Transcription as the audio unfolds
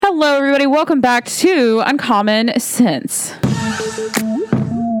Hello, everybody. Welcome back to Uncommon Sense.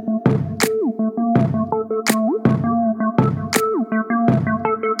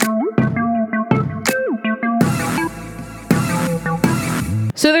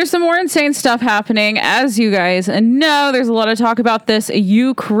 So there's some more insane stuff happening. As you guys know, there's a lot of talk about this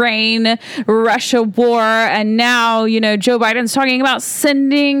Ukraine-Russia war. And now, Joe Biden's talking about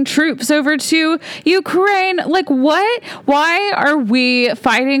sending troops over to Ukraine. Like, what? Why are we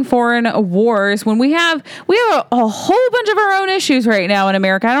fighting foreign wars when we have a whole bunch of our own issues right now in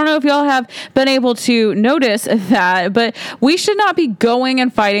America? I don't know if y'all have been able to notice that, but we should not be going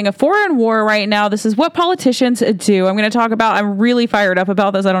and fighting a foreign war right now. This is what politicians do. I'm really fired up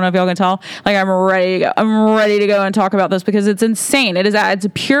about this. I don't know if y'all can tell. Like, I'm ready to go and talk about this because it's insane. It's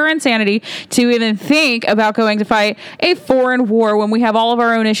pure insanity to even think about going to fight a foreign war when we have all of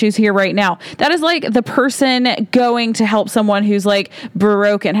our own issues here right now. That is like the person going to help someone who's like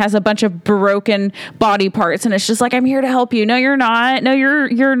broken, has a bunch of broken body parts, and it's just like, I'm here to help you. No, you're not. No,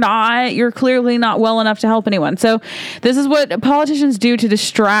 you're not. You're clearly not well enough to help anyone. So this is what politicians do to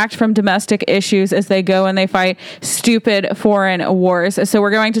distract from domestic issues as they go and they fight stupid foreign wars. So we're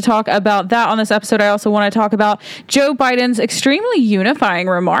going to talk about that on this episode. I also want to talk about Joe Biden's extremely unifying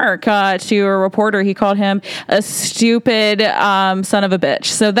remark to a reporter. He called him a stupid son of a bitch.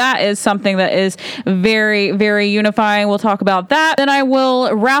 So that is something that is very, very unifying. We'll talk about that. Then I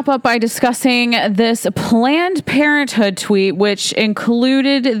will wrap up by discussing this Planned Parenthood tweet, which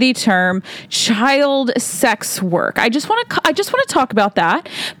included the term child sex work. I just want to talk about that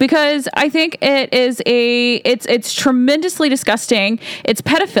because I think it's tremendously disgusting. It's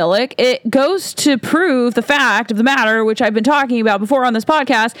pedophilic. It goes to prove the fact of the matter, which I've been talking about before on this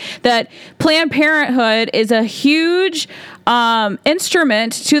podcast, that Planned Parenthood is a huge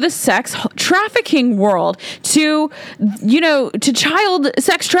instrument to the sex trafficking world, to child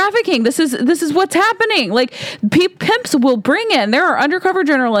sex trafficking. This is what's happening. Like, pimps will bring in, there are undercover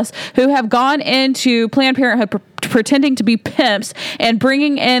journalists who have gone into Planned Parenthood pretending to be pimps and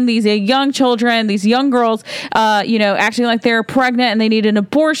bringing in these young children, these young girls, acting like they're pregnant and they need an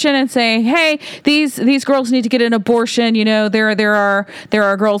abortion and saying, hey, these girls need to get an abortion. There are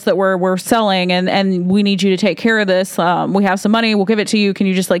girls that we're selling and we need you to take care of this. We have some money. We'll give it to you. Can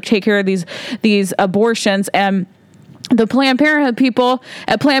you just take care of these abortions? And the Planned Parenthood people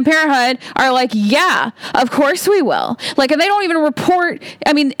at Planned Parenthood are like, yeah, of course we will. And they don't even report.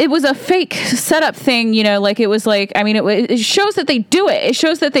 I mean, it was a fake setup thing, it shows that they do it. It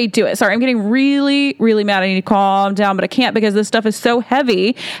shows that they do it. Sorry, I'm getting really, really mad. I need to calm down, but I can't because this stuff is so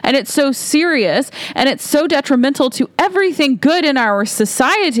heavy and it's so serious and it's so detrimental to everything good in our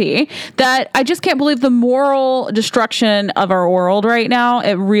society that I just can't believe the moral destruction of our world right now.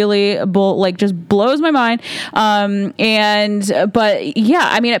 It really just blows my mind. But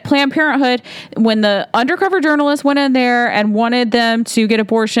yeah, at Planned Parenthood, when the undercover journalists went in there and wanted them to get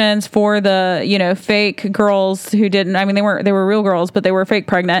abortions for the, fake girls who didn't, they were real girls, but they were fake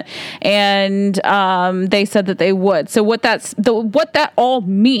pregnant. And, they said that they would. So what that all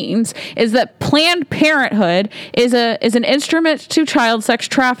means is that Planned Parenthood is an instrument to child sex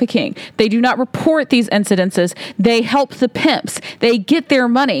trafficking. They do not report these incidences. They help the pimps. They get their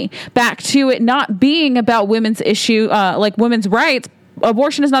money back to it not being about women's issue, women's rights.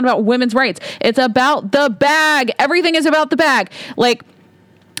 Abortion is not about women's rights. It's about the bag. Everything is about the bag.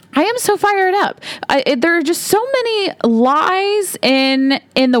 I am so fired up. There are just so many lies in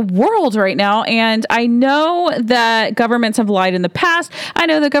the world right now. And I know that governments have lied in the past. I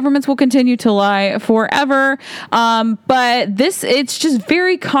know that governments will continue to lie forever. But it's just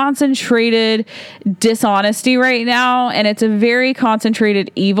very concentrated dishonesty right now. And it's a very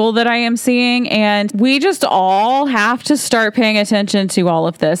concentrated evil that I am seeing. And we just all have to start paying attention to all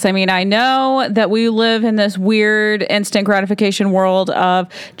of this. I know that we live in this weird instant gratification world of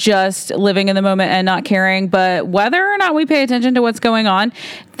just living in the moment and not caring, but whether or not we pay attention to what's going on,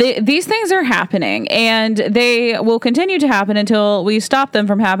 these things are happening and they will continue to happen until we stop them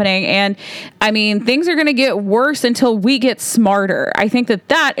from happening. And things are going to get worse until we get smarter. I think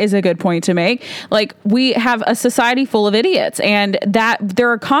that is a good point to make. We have a society full of idiots and that there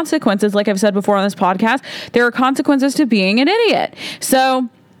are consequences. Like I've said before on this podcast, there are consequences to being an idiot. So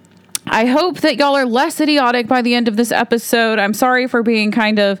I hope that y'all are less idiotic by the end of this episode. I'm sorry for being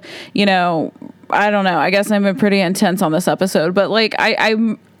kind of, I don't know. I guess I'm pretty intense on this episode, but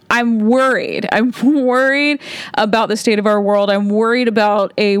I'm worried. I'm worried about the state of our world. I'm worried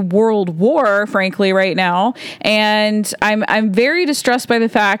about a world war, frankly, right now. And I'm very distressed by the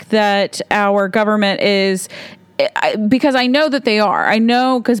fact that our government is because I know that they are. I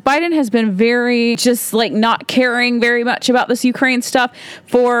know because Biden has been very just like not caring very much about this Ukraine stuff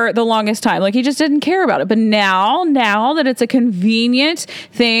for the longest time. Like he just didn't care about it. But now that it's a convenient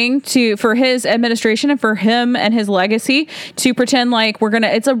thing for his administration and for him and his legacy to pretend like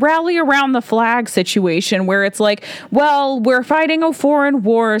it's a rally around the flag situation where it's like, well, we're fighting a foreign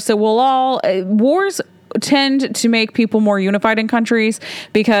war, so wars tend to make people more unified in countries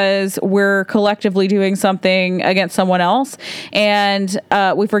because we're collectively doing something against someone else, and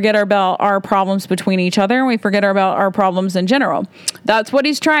we forget about our problems between each other, and we forget about our problems in general. That's what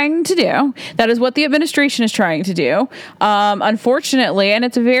he's trying to do. That is what the administration is trying to do, unfortunately, and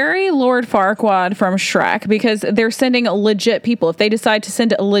it's very Lord Farquaad from Shrek, because they're sending legit people. If they decide to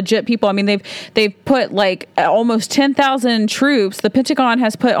send legit people, I mean, they've put like almost 10,000 troops. The Pentagon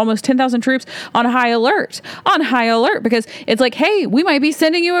has put almost 10,000 troops on high alert, because it's like, hey, we might be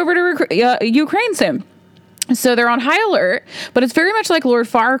sending you over to Ukraine soon. So they're on high alert, but it's very much like Lord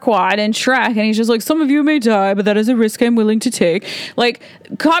Farquaad and Shrek, and he's just like, some of you may die, but that is a risk I'm willing to take. Like,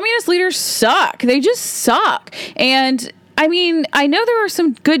 communist leaders suck. They just suck. And I mean, I know there are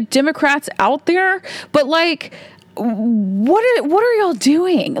some good Democrats out there, but like, what are y'all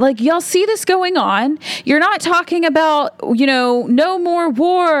doing? Like, y'all see this going on. You're not talking about, no more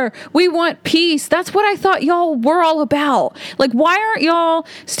war. We want peace. That's what I thought y'all were all about. Like, why aren't y'all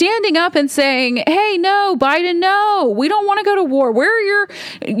standing up and saying, hey, no, Biden, no, we don't want to go to war. Where are your,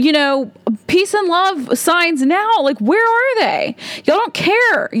 peace and love signs now? Like, where are they? Y'all don't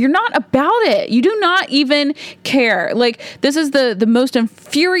care. You're not about it. You do not even care. Like, this is the most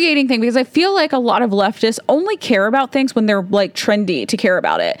infuriating thing, because I feel like a lot of leftists only care about things when they're like trendy to care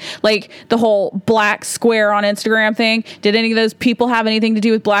about it. Like the whole black square on Instagram thing. Did any of those people have anything to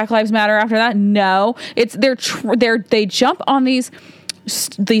do with Black Lives Matter after that? No. It's they jump on these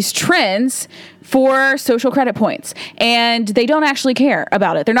trends for social credit points, and they don't actually care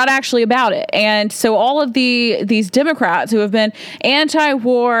about it. They're not actually about it. And so all of these Democrats who have been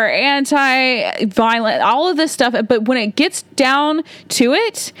anti-war, anti-violent, all of this stuff, but when it gets down to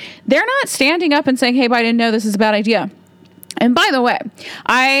it, they're not standing up and saying, hey, Biden, no, this is a bad idea. And by the way,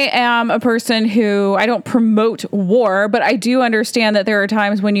 I am a person who, I don't promote war, but I do understand that there are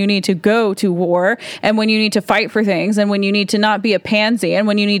times when you need to go to war, and when you need to fight for things, and when you need to not be a pansy, and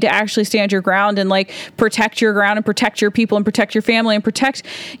when you need to actually stand your ground and like protect your ground and protect your people and protect your family and protect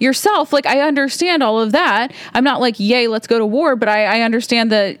yourself. Like, I understand all of that. I'm not like, yay, let's go to war, but I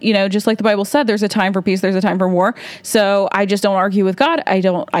understand that, just like the Bible said, there's a time for peace, there's a time for war. So I just don't argue with God. I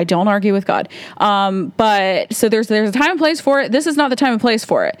don't argue with God. But so there's a time and place for it. This is not the time and place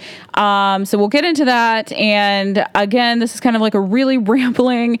for it. So we'll get into that. And again, this is kind of like a really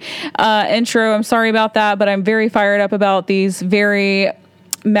rambling intro. I'm sorry about that, but I'm very fired up about these very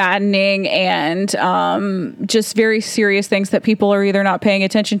maddening and just very serious things that people are either not paying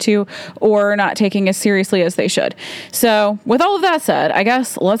attention to or not taking as seriously as they should. So with all of that said, I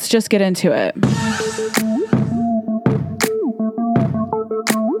guess let's just get into it.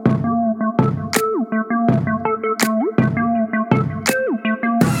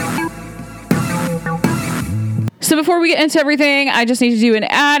 So before we get into everything, I just need to do an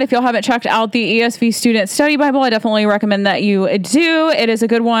ad. If y'all haven't checked out the ESV Student Study Bible, I definitely recommend that you do. It is a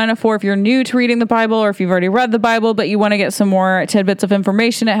good one for if you're new to reading the Bible, or if you've already read the Bible, but you want to get some more tidbits of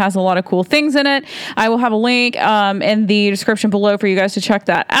information. It has a lot of cool things in it. I will have a link in the description below for you guys to check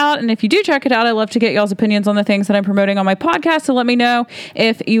that out. And if you do check it out, I love to get y'all's opinions on the things that I'm promoting on my podcast. So let me know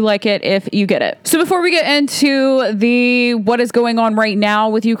if you like it, if you get it. So before we get into what is going on right now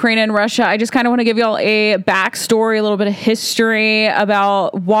with Ukraine and Russia, I just kind of want to give y'all a backstory, a little bit of history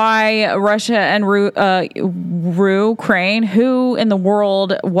about why Russia and URkraine, who in the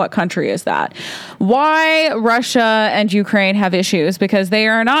world, what country is that? Why Russia and Ukraine have issues, because they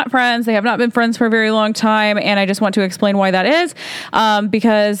are not friends. They have not been friends for a very long time. And I just want to explain why that is,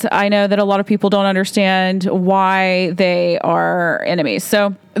 because I know that a lot of people don't understand why they are enemies.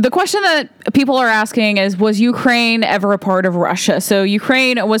 So the question that people are asking is, was Ukraine ever a part of Russia? So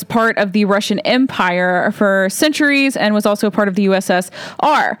Ukraine was part of the Russian Empire for centuries and was also a part of the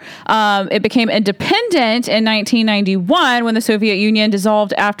USSR. It became independent in 1991 when the Soviet Union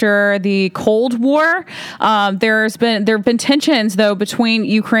dissolved after the Cold War. There have been tensions, though, between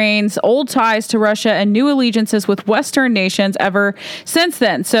Ukraine's old ties to Russia and new allegiances with Western nations ever since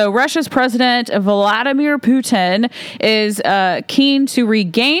then. So Russia's president, Vladimir Putin, is keen to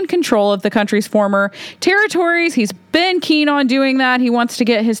regain control of the country's former territories. He's been keen on doing that. He wants to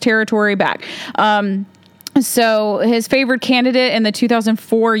get his territory back. So his favored candidate in the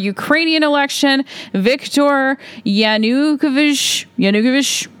 2004 Ukrainian election, Viktor Yanukovych,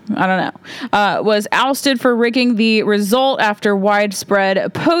 I don't know, was ousted for rigging the result after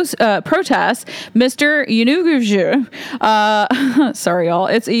widespread protests. Mr. Yanukovych, sorry y'all,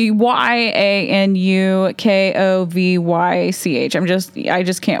 it's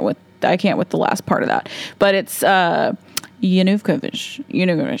Yanukovych. I can't with the last part of that, but it's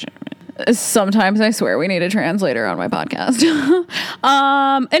Yanukovych. Sometimes I swear we need a translator on my podcast.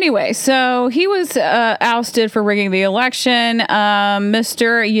 Anyway, so he was ousted for rigging the election.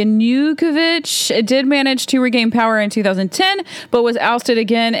 Mr. Yanukovych did manage to regain power in 2010, but was ousted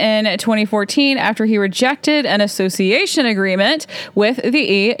again in 2014 after he rejected an association agreement with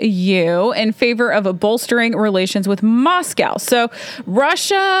the EU in favor of bolstering relations with Moscow. So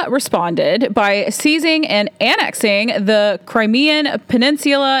Russia responded by seizing and annexing the Crimean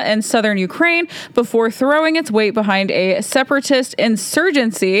Peninsula and southern Ukraine before throwing its weight behind a separatist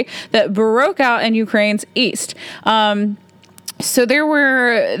insurgency that broke out in Ukraine's east. So there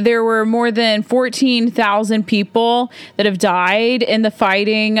were more than 14,000 people that have died in the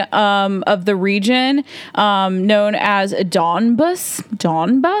fighting of the region known as Donbas,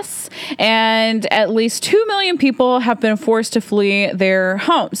 and at least 2 million people have been forced to flee their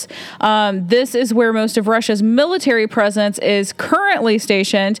homes. This is where most of Russia's military presence is currently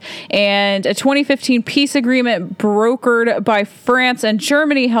stationed, and a 2015 peace agreement brokered by France and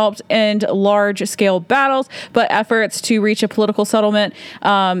Germany helped end large-scale battles, but efforts to reach a political settlement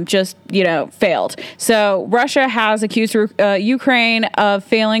just failed. So Russia has accused Ukraine of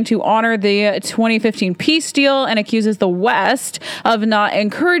failing to honor the 2015 peace deal and accuses the West of not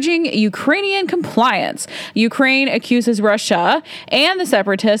encouraging Ukrainian compliance. Ukraine accuses Russia and the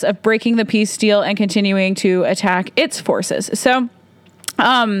separatists of breaking the peace deal and continuing to attack its forces.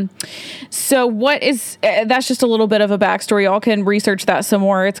 So what is, that's just a little bit of a backstory. Y'all can research that some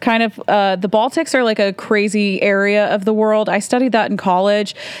more. It's kind of, the Baltics are like a crazy area of the world. I studied that in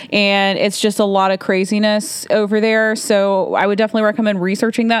college, and it's just a lot of craziness over there. So I would definitely recommend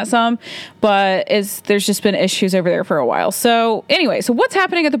researching that some, but there's just been issues over there for a while. So anyway, so what's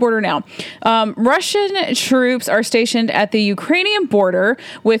happening at the border now? Russian troops are stationed at the Ukrainian border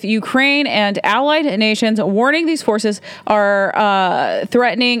with Ukraine and allied nations, warning these forces are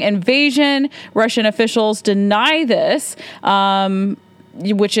threatening invasion. Russian officials deny this,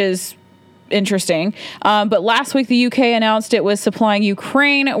 which is interesting. But last week, the UK announced it was supplying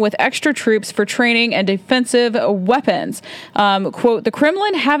Ukraine with extra troops for training and defensive weapons. Quote, the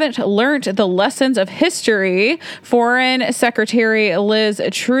Kremlin haven't learned the lessons of history, Foreign Secretary Liz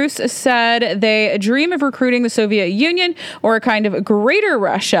Truss said. They dream of recruiting the Soviet Union or a kind of greater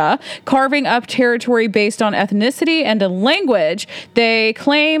Russia, carving up territory based on ethnicity and a language. They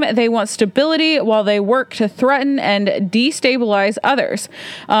claim they want stability while they work to threaten and destabilize others,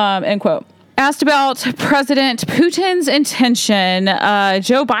 end quote. Asked about President Putin's intention,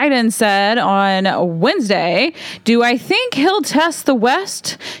 Joe Biden said on Wednesday, do I think he'll test the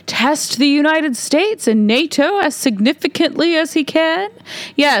West, test the United States and NATO as significantly as he can?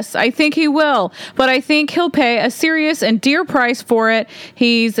 Yes, I think he will, but I think he'll pay a serious and dear price for it.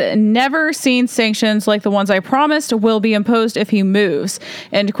 He's never seen sanctions like the ones I promised will be imposed if he moves,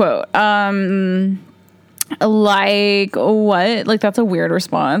 end quote. Like what? Like, that's a weird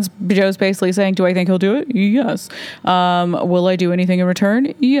response. Joe's basically saying, do I think he'll do it? Yes. Will I do anything in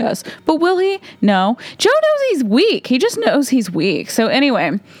return? Yes. But will he? No. Joe knows he's weak. He just knows he's weak. So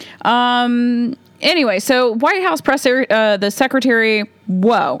anyway, so White House the secretary,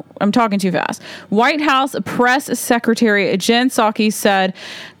 whoa, I'm talking too fast. White House press secretary Jen Psaki said,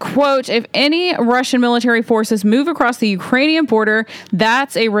 quote, if any Russian military forces move across the Ukrainian border,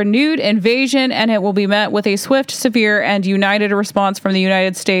 that's a renewed invasion, and it will be met with a swift, severe, and united response from the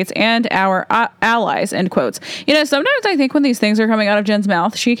United States and our allies, end quotes. Sometimes I think when these things are coming out of Jen's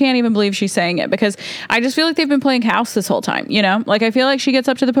mouth, she can't even believe she's saying it, because I just feel like they've been playing house this whole time, Like, I feel like she gets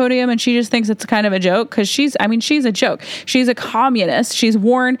up to the podium and she just thinks it's kind of a joke, because she's a joke. She's a communist. She's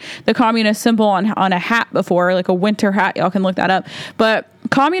worn the communist symbol on a hat before, like a winter hat. Y'all can look that up. But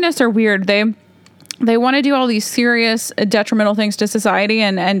communists are weird. They want to do all these serious detrimental things to society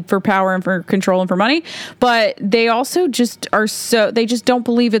and for power and for control and for money, but they also just they just don't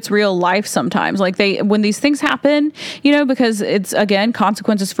believe it's real life sometimes. Like, when these things happen, because it's, again,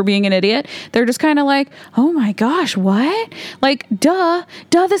 consequences for being an idiot, they're just kind of like, oh my gosh, what? Like, duh,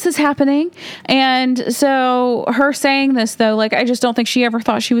 this is happening. And so her saying this, though, like, I just don't think she ever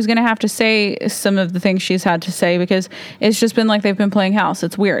thought she was going to have to say some of the things she's had to say, because it's just been like they've been playing house.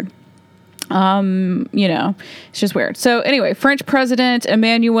 It's weird. It's just weird. So anyway, French President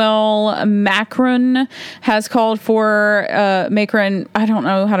Emmanuel Macron has called for Macron. I don't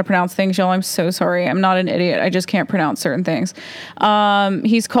know how to pronounce things, y'all. I'm so sorry. I'm not an idiot. I just can't pronounce certain things.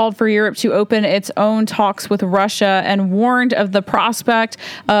 He's called for Europe to open its own talks with Russia and warned of the prospect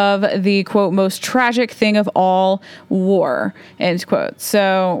of the, quote, most tragic thing of all, war, end quote.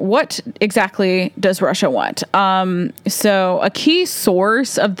 So what exactly does Russia want? So a key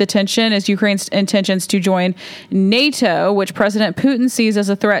source of the tension is Ukraine's intentions to join NATO, which President Putin sees as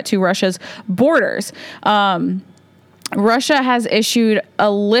a threat to Russia's borders. Russia has issued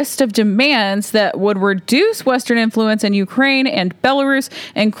a list of demands that would reduce Western influence in Ukraine and Belarus,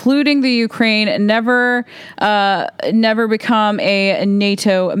 including the Ukraine never become a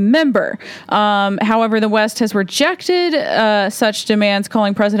NATO member. However, the West has rejected such demands,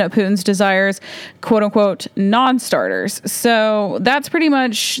 calling President Putin's desires, quote unquote, non-starters. So that's pretty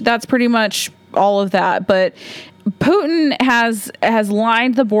much all of that. But Putin has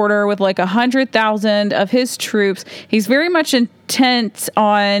lined the border with like 100,000 of his troops. He's very much intent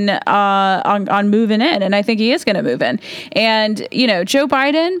on moving in, and I think he is going to move in. And Joe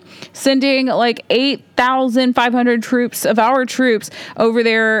Biden sending like 8,500 troops of our troops over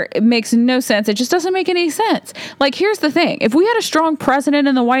there, it makes no sense. It just doesn't make any sense. Like, here's the thing: if we had a strong president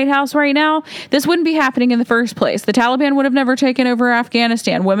in the White House right now, this wouldn't be happening in the first place. The Taliban would have never taken over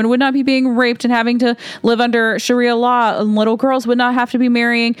Afghanistan. Women would not be being raped and having to live under Sharia law, and little girls would not have to be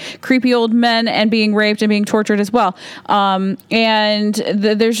marrying creepy old men and being raped and being tortured as well.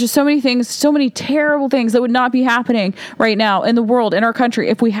 There's just so many things, so many terrible things that would not be happening right now in the world, in our country,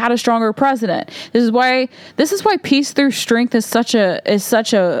 if we had a stronger president. This is why peace through strength is such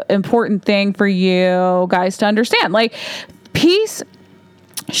a important thing for you guys to understand. Like, peace,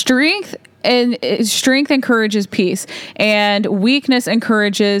 strength encourages peace, and weakness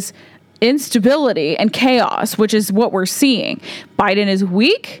encourages instability and chaos, which is what we're seeing. Biden is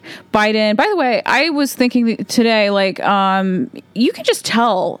weak. Biden, by the way, I was thinking today, like, you can just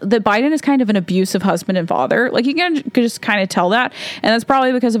tell that Biden is kind of an abusive husband and father. Like, you can just kind of tell that. And that's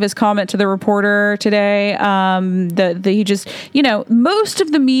probably because of his comment to the reporter today, that he just, most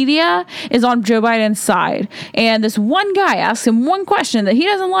of the media is on Joe Biden's side. And this one guy asks him one question that he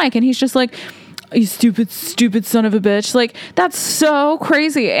doesn't like, and he's just like, "You stupid son of a bitch." Like, that's so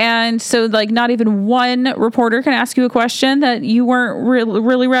crazy. And so, like, not even one reporter can ask you a question that you weren't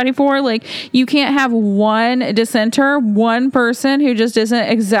really ready for. Like, you can't have one dissenter, one person who just isn't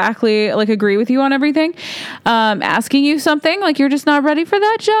exactly, like, agree with you on everything, asking you something. Like, you're just not ready for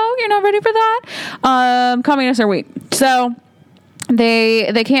that, Joe? You're not ready for that? Communists are weak. So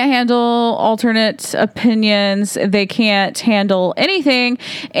They can't handle alternate opinions. They can't handle anything.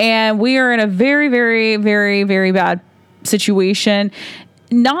 And we are in a very, very, very, very bad situation.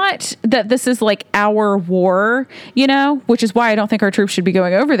 Not that this is like our war, which is why I don't think our troops should be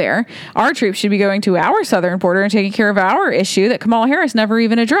going over there. Our troops should be going to our southern border and taking care of our issue that Kamala Harris never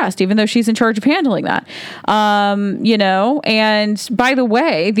even addressed, even though she's in charge of handling that. And by the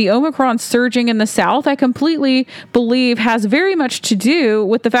way, the Omicron surging in the South, I completely believe has very much to do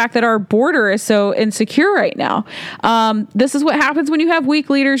with the fact that our border is so insecure right now. This is what happens when you have weak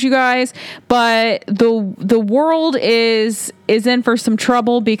leaders, you guys. But the world is in for some trouble,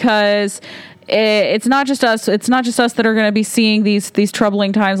 because it's not just us. It's not just us that are going to be seeing these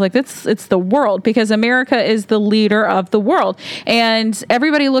troubling times like this. It's the world, because America is the leader of the world, and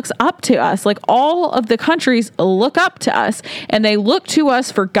everybody looks up to us. Like, all of the countries look up to us, and they look to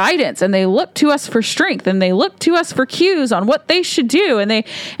us for guidance, and they look to us for strength, and they look to us for cues on what they should do, and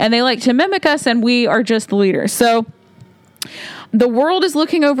they like to mimic us, and we are just the leaders. So the world is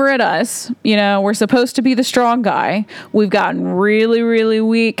looking over at us. We're supposed to be the strong guy. We've gotten really, really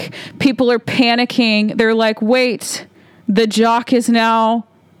weak. People are panicking. They're like, wait, the jock is now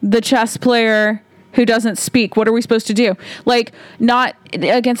the chess player who doesn't speak. What are we supposed to do? Like, not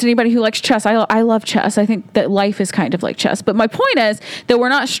against anybody who likes chess. I love chess. I think that life is kind of like chess. But my point is that we're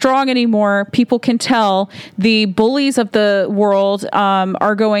not strong anymore. People can tell. The bullies of the world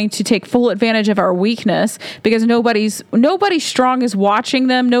are going to take full advantage of our weakness, because nobody strong is watching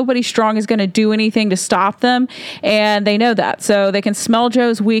them. Nobody strong is going to do anything to stop them. And they know that. So they can smell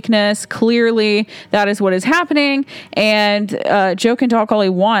Joe's weakness. Clearly, that is what is happening. And Joe can talk all he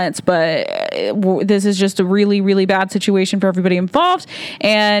wants, but this is just a really, really bad situation for everybody involved,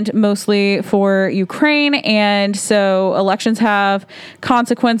 and mostly for Ukraine. And so elections have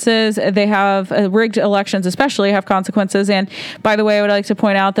consequences. They have rigged elections, especially, have consequences. And by the way, I would like to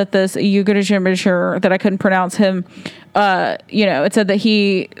point out that this Uyghur that I couldn't pronounce him, it said that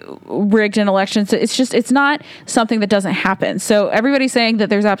he rigged in elections. It's not something that doesn't happen. So everybody saying that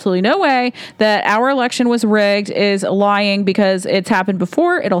there's absolutely no way that our election was rigged is lying, because it's happened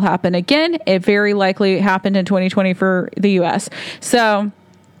before. It'll happen again. It very likely happened in 2020 for the US. So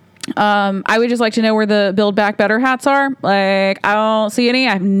I would just like to know where the Build Back Better hats are. Like, I don't see any.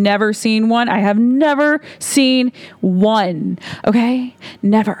 I've never seen one. I have never seen one. Okay?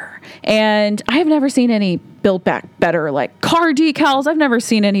 Never. And I have never seen any Build Back Better, like, car decals. I've never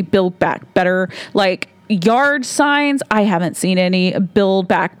seen any Build Back Better, like, yard signs. I haven't seen any Build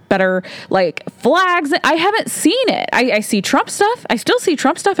Back Better, like, flags. I haven't seen it. I see Trump stuff. I still see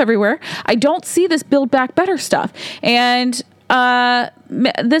Trump stuff everywhere. I don't see this Build Back Better stuff. And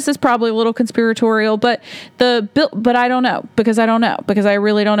this is probably a little conspiratorial, but I don't know, because I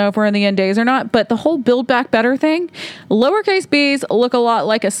really don't know if we're in the end days or not. But the whole Build Back Better thing, lowercase b's look a lot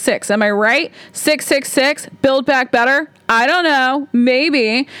like a 6. Am I right? 666, Build Back Better. I don't know.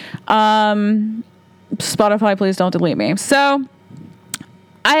 Maybe. Spotify, please don't delete me. So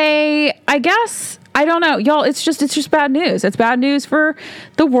I guess, I don't know, y'all. It's just bad news. It's bad news for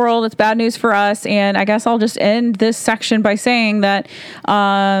the world. It's bad news for us. And I guess I'll just end this section by saying that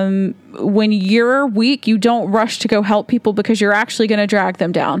when you're weak, you don't rush to go help people, because you're actually going to drag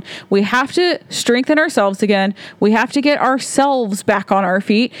them down. We have to strengthen ourselves again. We have to get ourselves back on our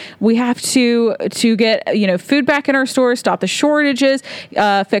feet. We have to get, food back in our stores, stop the shortages,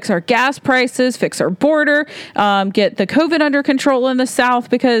 fix our gas prices, fix our border, get the COVID under control in the South,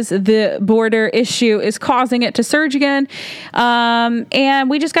 because the border issue is causing it to surge again. And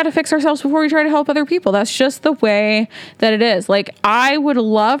we just got to fix ourselves before we try to help other people. That's just the way that it is. Like, I would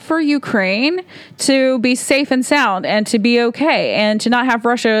love for Ukraine to be safe and sound and to be okay, and to not have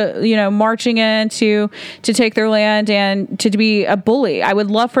Russia, marching in to take their land and to be a bully. I would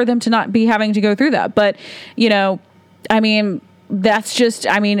love for them to not be having to go through that. But, that's just,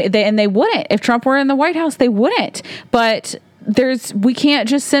 they wouldn't. If Trump were in the White House, they wouldn't. But we can't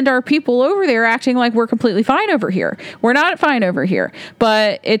just send our people over there acting like we're completely fine over here. We're not fine over here.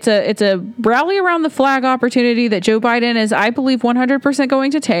 But it's a rally around the flag opportunity that Joe Biden is, I believe, 100%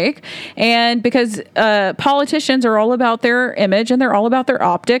 going to take. And because politicians are all about their image and they're all about their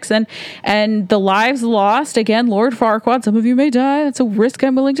optics, and the lives lost, again, Lord Farquaad, some of you may die. That's a risk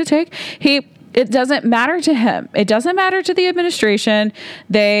I'm willing to take. It doesn't matter to him. It doesn't matter to the administration.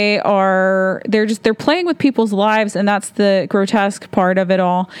 They're playing with people's lives, and that's the grotesque part of it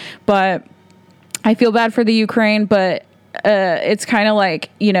all. But I feel bad for the Ukraine, but it's kind of like,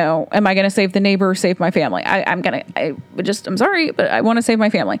 am I going to save the neighbor or save my family? I'm sorry, but I want to save my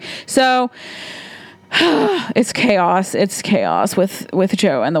family. So it's chaos. It's chaos with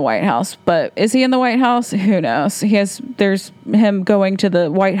Joe in the White House. But is he in the White House? Who knows? There's him going to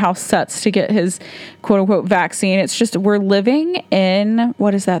the White House sets to get his quote unquote vaccine. It's just, we're living in,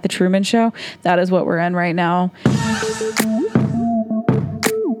 what is that? The Truman Show? That is what we're in right now.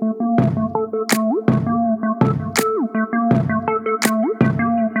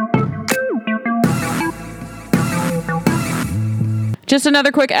 Just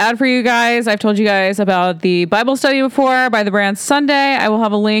another quick ad for you guys. I've told you guys about the Bible study before by the brand Sunday. I will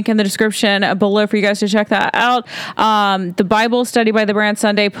have a link in the description below for you guys to check that out. The Bible study by the brand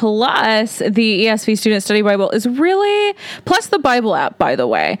Sunday plus the ESV Student Study Bible is really, plus the Bible app, by the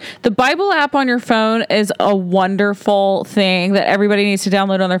way. The Bible app on your phone is a wonderful thing that everybody needs to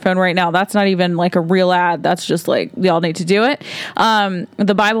download on their phone right now. That's not even like a real ad. That's just like, y'all need to do it.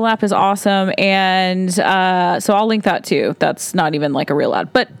 The Bible app is awesome. And so I'll link that too. That's not even like a real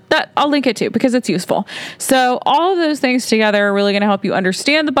ad, but that I'll link it too because it's useful. So all of those things together are really going to help you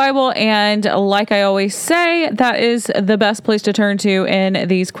understand the Bible. And like I always say, that is the best place to turn to in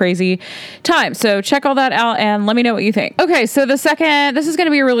these crazy times. So check all that out and let me know what you think. Okay. So this is going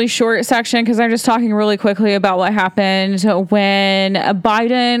to be a really short section because I'm just talking really quickly about what happened when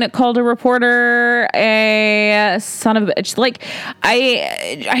Biden called a reporter a son of a bitch. Like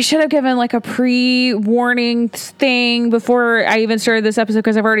I should have given like a pre-warning thing before I even started this episode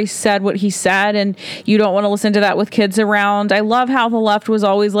because I've already said what he said and you don't want to listen to that with kids around. I love how the left was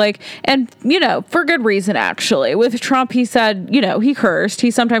always like, and for good reason actually. With Trump, he said, he cursed. He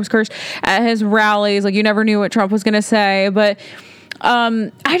sometimes cursed at his rallies. Like you never knew what Trump was going to say, but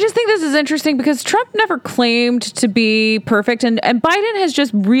I just think this is interesting because Trump never claimed to be perfect and Biden has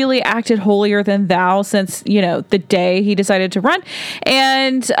just really acted holier than thou since, the day he decided to run.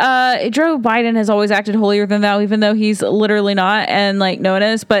 And Joe Biden has always acted holier than thou, even though he's literally not and like no one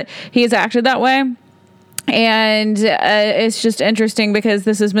is, but he has acted that way. And it's just interesting because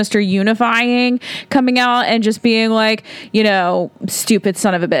this is Mr. Unifying coming out and just being like, stupid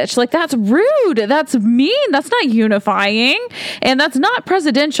son of a bitch. Like, that's rude. That's mean. That's not unifying. And that's not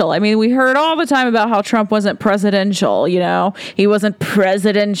presidential. I mean, we heard all the time about how Trump wasn't presidential, he wasn't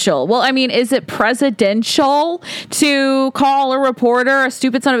presidential. Well, I mean, is it presidential to call a reporter a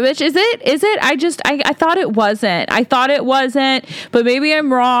stupid son of a bitch? Is it? I thought it wasn't. But maybe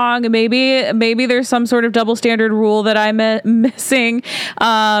I'm wrong. Maybe there's some sort of double standard rule that I'm missing,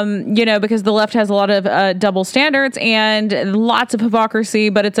 because the left has a lot of double standards and lots of hypocrisy,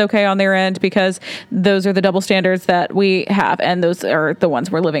 but it's okay on their end because those are the double standards that we have, and those are the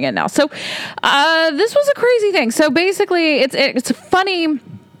ones we're living in now. So this was a crazy thing. So basically, it's funny.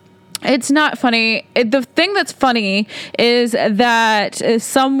 It's not funny. The thing that's funny is that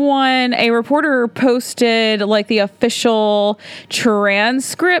a reporter posted like the official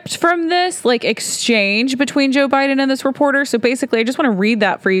transcript from this like exchange between Joe Biden and this reporter. So basically, I just want to read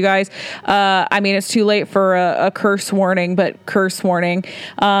that for you guys. I mean, it's too late for a curse warning, but curse warning.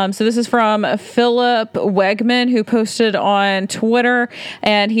 So this is from Philip Wegman, who posted on Twitter,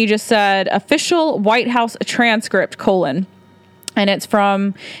 and he just said official White House transcript : and it's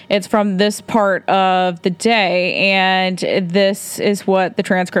from this part of the day, and this is what the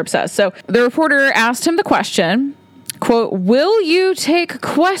transcript says. So the reporter asked him the question, quote, "Will you take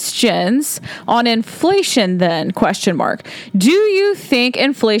questions on inflation then? ? Do you think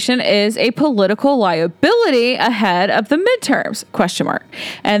inflation is a political liability ahead of the midterms? ?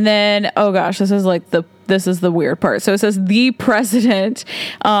 And then, oh gosh, this is the weird part. So it says the president,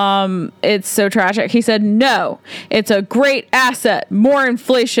 it's so tragic. He said, "No, it's a great asset. More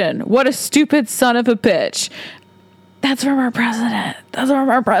inflation. What a stupid son of a bitch." That's from our president.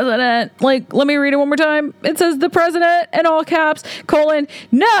 Like, let me read it one more time. It says the president in all caps, :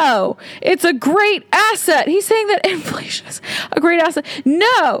 "No, it's a great asset." He's saying that inflation is a great asset.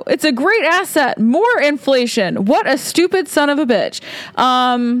 No, it's a great asset. More inflation. What a stupid son of a bitch.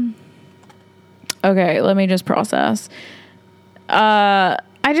 Okay, let me just process. I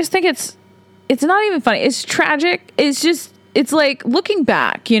just think it's not even funny. It's tragic. It's like looking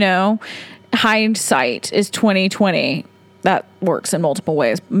back, hindsight is 2020. That works in multiple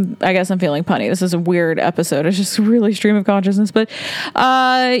ways. I guess I'm feeling punny. This is a weird episode. It's just really stream of consciousness. But,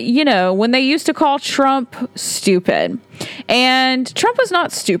 when they used to call Trump stupid, and Trump was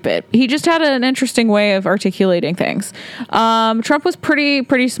not stupid. He just had an interesting way of articulating things. Trump was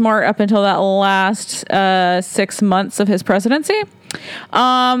pretty smart up until that last 6 months of his presidency.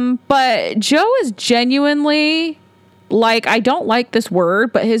 But Joe is genuinely, like, I don't like this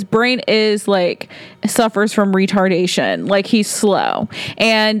word, but his brain is like suffers from retardation. Like, he's slow,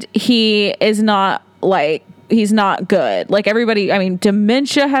 and he is not like, he's not good. Like, everybody, I mean,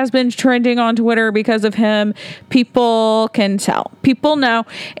 dementia has been trending on Twitter because of him. People can tell. People know.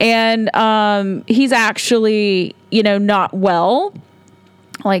 And he's actually, not well.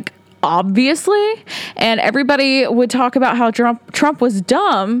 Like, obviously, and everybody would talk about how Trump was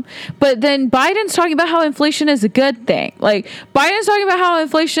dumb, but then Biden's talking about how inflation is a good thing. Like, Biden's talking about how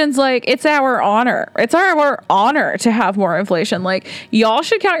inflation's like, it's our honor. It's our honor to have more inflation. Like, y'all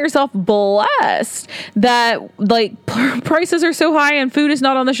should count yourself blessed that, like, prices are so high and food is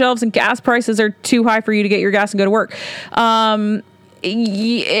not on the shelves and gas prices are too high for you to get your gas and go to work.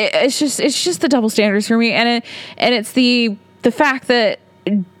 It's just the double standards for me, and it's the fact that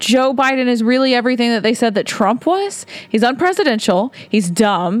Joe Biden is really everything that they said that Trump was. He's unpresidential. He's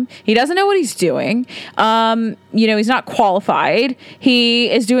dumb. He doesn't know what he's doing. He's not qualified. He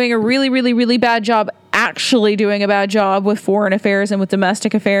is doing a really, really, really bad job, actually doing a bad job with foreign affairs and with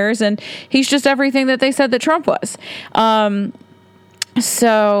domestic affairs. And he's just everything that they said that Trump was.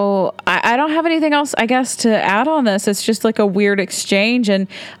 So I don't have anything else, I guess, to add on this. It's just like a weird exchange. And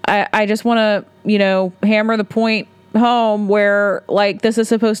I just want to, hammer the point home where, like, this is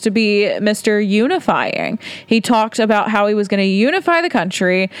supposed to be Mr. Unifying. He talked about how he was going to unify the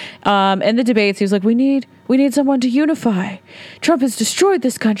country. In the debates, he was like, we need someone to unify. Trump has destroyed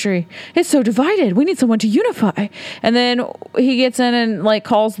this country. It's so divided. We need someone to unify. And then he gets in and, like,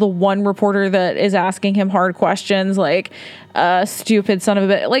 calls the one reporter that is asking him hard questions, like, stupid son of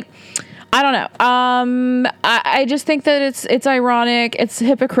a bitch. Like, I don't know. I just think that it's ironic. It's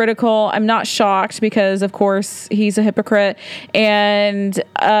hypocritical. I'm not shocked because, of course, he's a hypocrite, and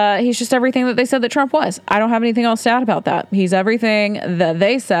he's just everything that they said that Trump was. I don't have anything else to add about that. He's everything that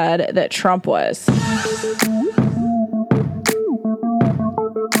they said that Trump was.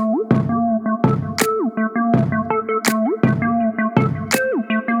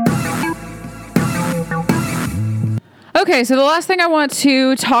 Okay, so the last thing I want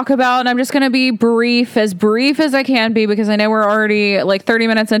to talk about, and I'm just going to be brief as I can be, because I know we're already like 30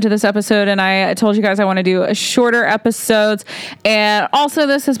 minutes into this episode, and I told you guys I want to do shorter episodes. And also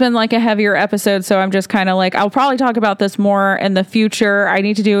this has been like a heavier episode, so I'm just kind of like, I'll probably talk about this more in the future. I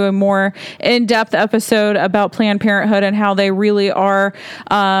need to do a more in-depth episode about Planned Parenthood and how they really are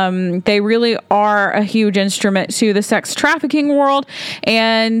a huge instrument to the sex trafficking world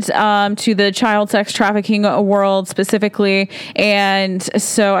and to the child sex trafficking world specifically. And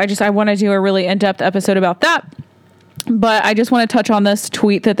so I want to do a really in-depth episode about that. But I just want to touch on this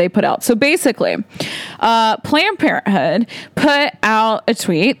tweet that they put out. So basically, Planned Parenthood put out a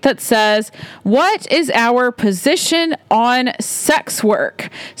tweet that says, "What is our position on sex work?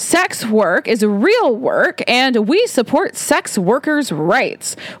 Sex work is real work, and we support sex workers'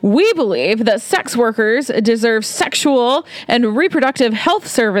 rights. We believe that sex workers deserve sexual and reproductive health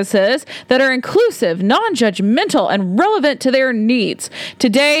services that are inclusive, non-judgmental, and relevant to their needs.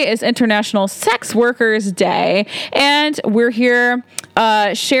 Today is International Sex Workers Day, and we're here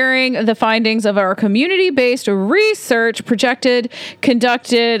sharing the findings of our community-based research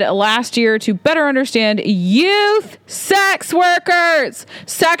conducted last year to better understand youth sex workers'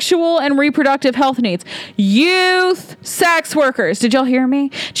 sexual and reproductive health needs." Youth sex workers. Did y'all hear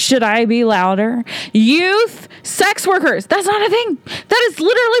me? Should I be louder? Youth sex workers. That's not a thing. That is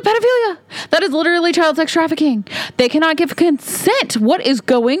literally pedophilia. That is literally child sex trafficking. They cannot give consent. What is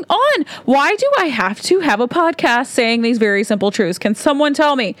going on? Why do I have to have a podcast saying these very simple truths? Can someone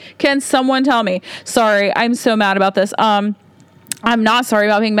tell me? Sorry, I'm so mad about this. I'm not sorry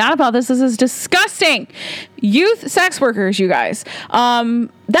about being mad about this. This is disgusting. Youth sex workers, you guys.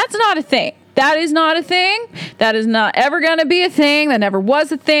 That's not a thing. That is not a thing. That is not ever going to be a thing. That never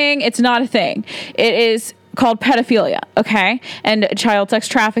was a thing. It's not a thing. It is called pedophilia, okay, and child sex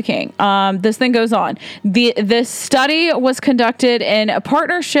trafficking. This thing goes on. This study was conducted in a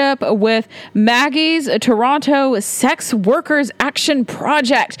partnership with Maggie's Toronto Sex Workers Action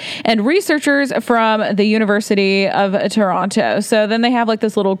Project and researchers from the University of Toronto. So then they have like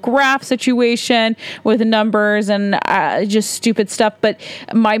this little graph situation with numbers and just stupid stuff. But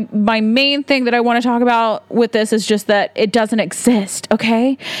my main thing that I want to talk about with this is just that it doesn't exist,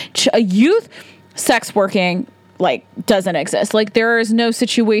 okay? Youth sex working doesn't exist. There is no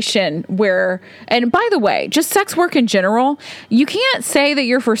situation where, and by the way, just sex work in general, you can't say that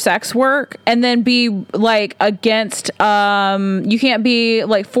you're for sex work and then be against, you can't be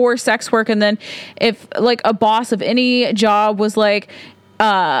for sex work. And then if a boss of any job was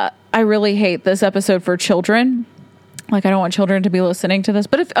I really hate this episode for children. I don't want children to be listening to this,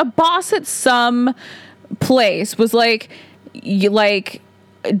 but if a boss at some place was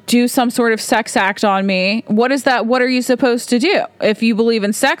do some sort of sex act on me, what is that? What are you supposed to do? If you believe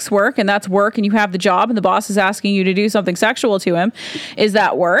in sex work and that's work and you have the job and the boss is asking you to do something sexual to him, is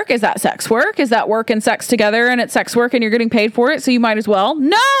that work? Is that sex work? Is that work and sex together and it's sex work and you're getting paid for it, so you might as well?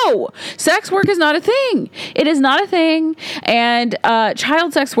 No! Sex work is not a thing. It is not a thing. And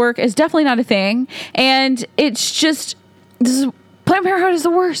child sex work is definitely not a thing. And it's just, Planned Parenthood is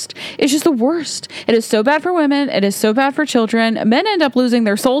the worst. It's just the worst. It is so bad for women. It is so bad for children. Men end up losing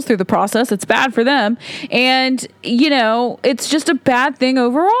their souls through the process. It's bad for them. And, it's just a bad thing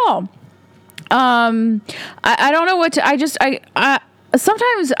overall. I don't know what to, I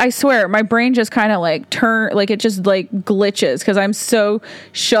sometimes I swear my brain just kind of it just glitches because I'm so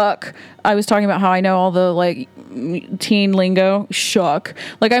shook. I was talking about how I know all the teen lingo. Shook.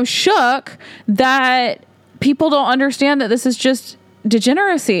 I'm shook that people don't understand that this is just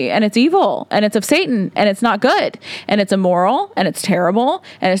degeneracy and it's evil and it's of Satan and it's not good and it's immoral and it's terrible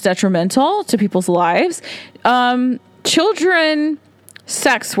and it's detrimental to people's lives. Children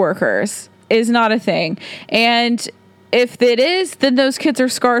sex workers is not a thing. And if it is, then those kids are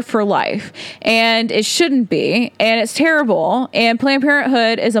scarred for life and it shouldn't be. And it's terrible. And Planned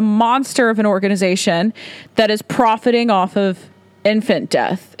Parenthood is a monster of an organization that is profiting off of infant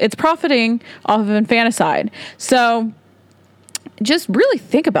death. It's profiting off of infanticide. So just really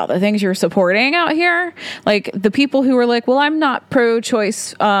think about the things you're supporting out here. The people who are well, I'm not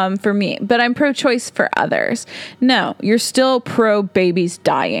pro-choice for me, but I'm pro-choice for others. No, you're still pro-babies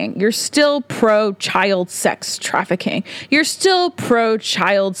dying. You're still pro-child sex trafficking. You're still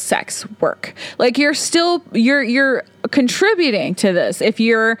pro-child sex work. You're contributing to this, if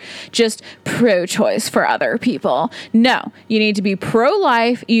you're just pro-choice for other people. No, you need to be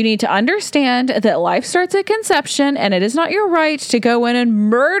pro-life. You need to understand that life starts at conception, and it is not your right to go in and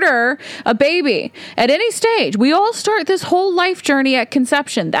murder a baby at any stage. We all start this whole life journey at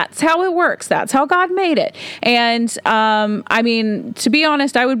conception. That's how it works. That's how God made it. And I mean, to be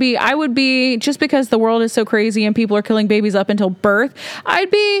honest, I would be just because the world is so crazy and people are killing babies up until birth, I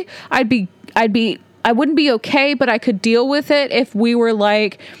wouldn't be okay, but I could deal with it if we were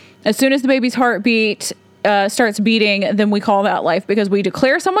like, as soon as the baby's heartbeat starts beating, then we call that life, because we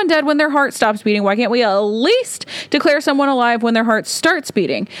declare someone dead when their heart stops beating. Why can't we at least declare someone alive when their heart starts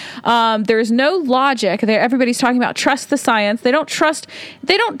beating? There's no logic there. Everybody's talking about trust the science. They don't trust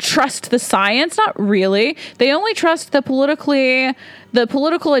the science. Not really. They only trust the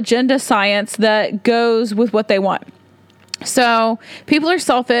political agenda science that goes with what they want. So people are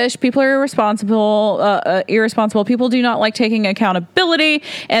selfish. People are irresponsible. People do not like taking accountability,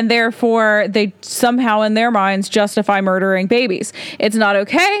 and therefore they somehow in their minds justify murdering babies. It's not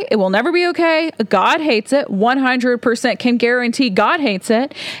okay. It will never be okay. God hates it. 100% can guarantee God hates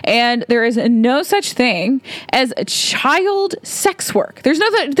it. And there is no such thing as child sex work. There's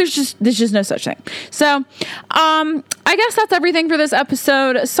just no such thing. So, I guess that's everything for this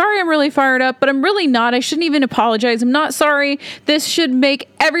episode. Sorry, I'm really fired up, but I'm really not. I shouldn't even apologize. I'm not sorry. This should make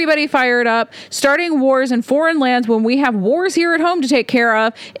everybody fired up. Starting wars in foreign lands when we have wars here at home to take care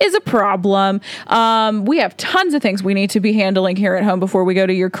of is a problem. We have tons of things we need to be handling here at home before we go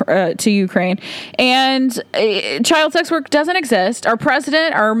to Ukraine. And child sex work doesn't exist. Our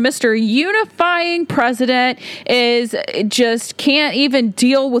president, our Mr. Unifying president, just can't even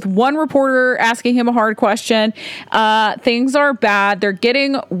deal with one reporter asking him a hard question. Things are bad. They're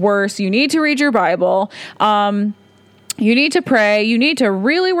getting worse. You need to read your Bible. You need to pray. You need to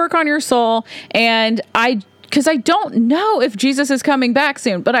really work on your soul. And because I don't know if Jesus is coming back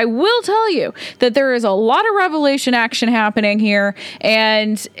soon, but I will tell you that there is a lot of revelation action happening here,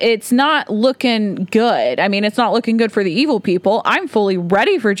 and it's not looking good. I mean, it's not looking good for the evil people. I'm fully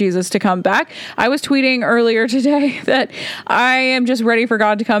ready for Jesus to come back. I was tweeting earlier today that I am just ready for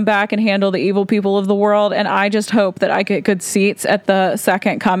God to come back and handle the evil people of the world, and I just hope that I get good seats at the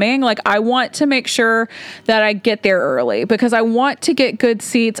second coming. Like, I want to make sure that I get there early, because I want to get good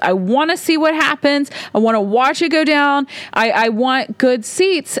seats. I want to see what happens. I want to watch it go down. I want good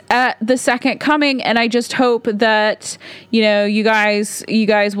seats at the second coming, and I just hope that you guys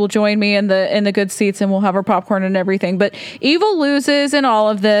will join me in the good seats, and we'll have our popcorn and everything. But evil loses in all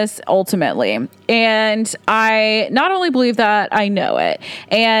of this ultimately, and I not only believe that, I know it.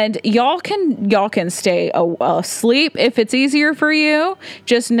 And y'all can stay asleep if it's easier for you.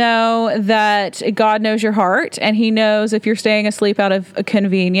 Just know that God knows your heart, and He knows if you're staying asleep out of a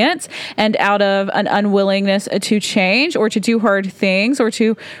convenience and out of an unwillingness to change or to do hard things or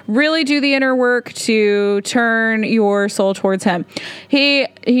to really do the inner work to turn your soul towards Him. He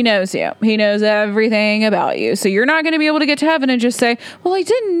knows you. He knows everything about you. So you're not going to be able to get to heaven and just say, well, I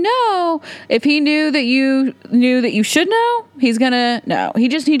didn't know. If He knew that you should know, He's going to know. He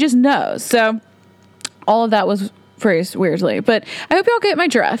just knows. So all of that was phrased weirdly, but I hope y'all get my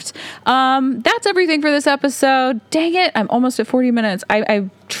drift. That's everything for this episode. Dang it, I'm almost at 40 minutes. I'm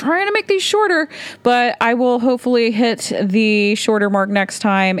trying to make these shorter, but I will hopefully hit the shorter mark next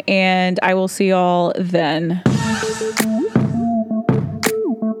time, and I will see y'all then.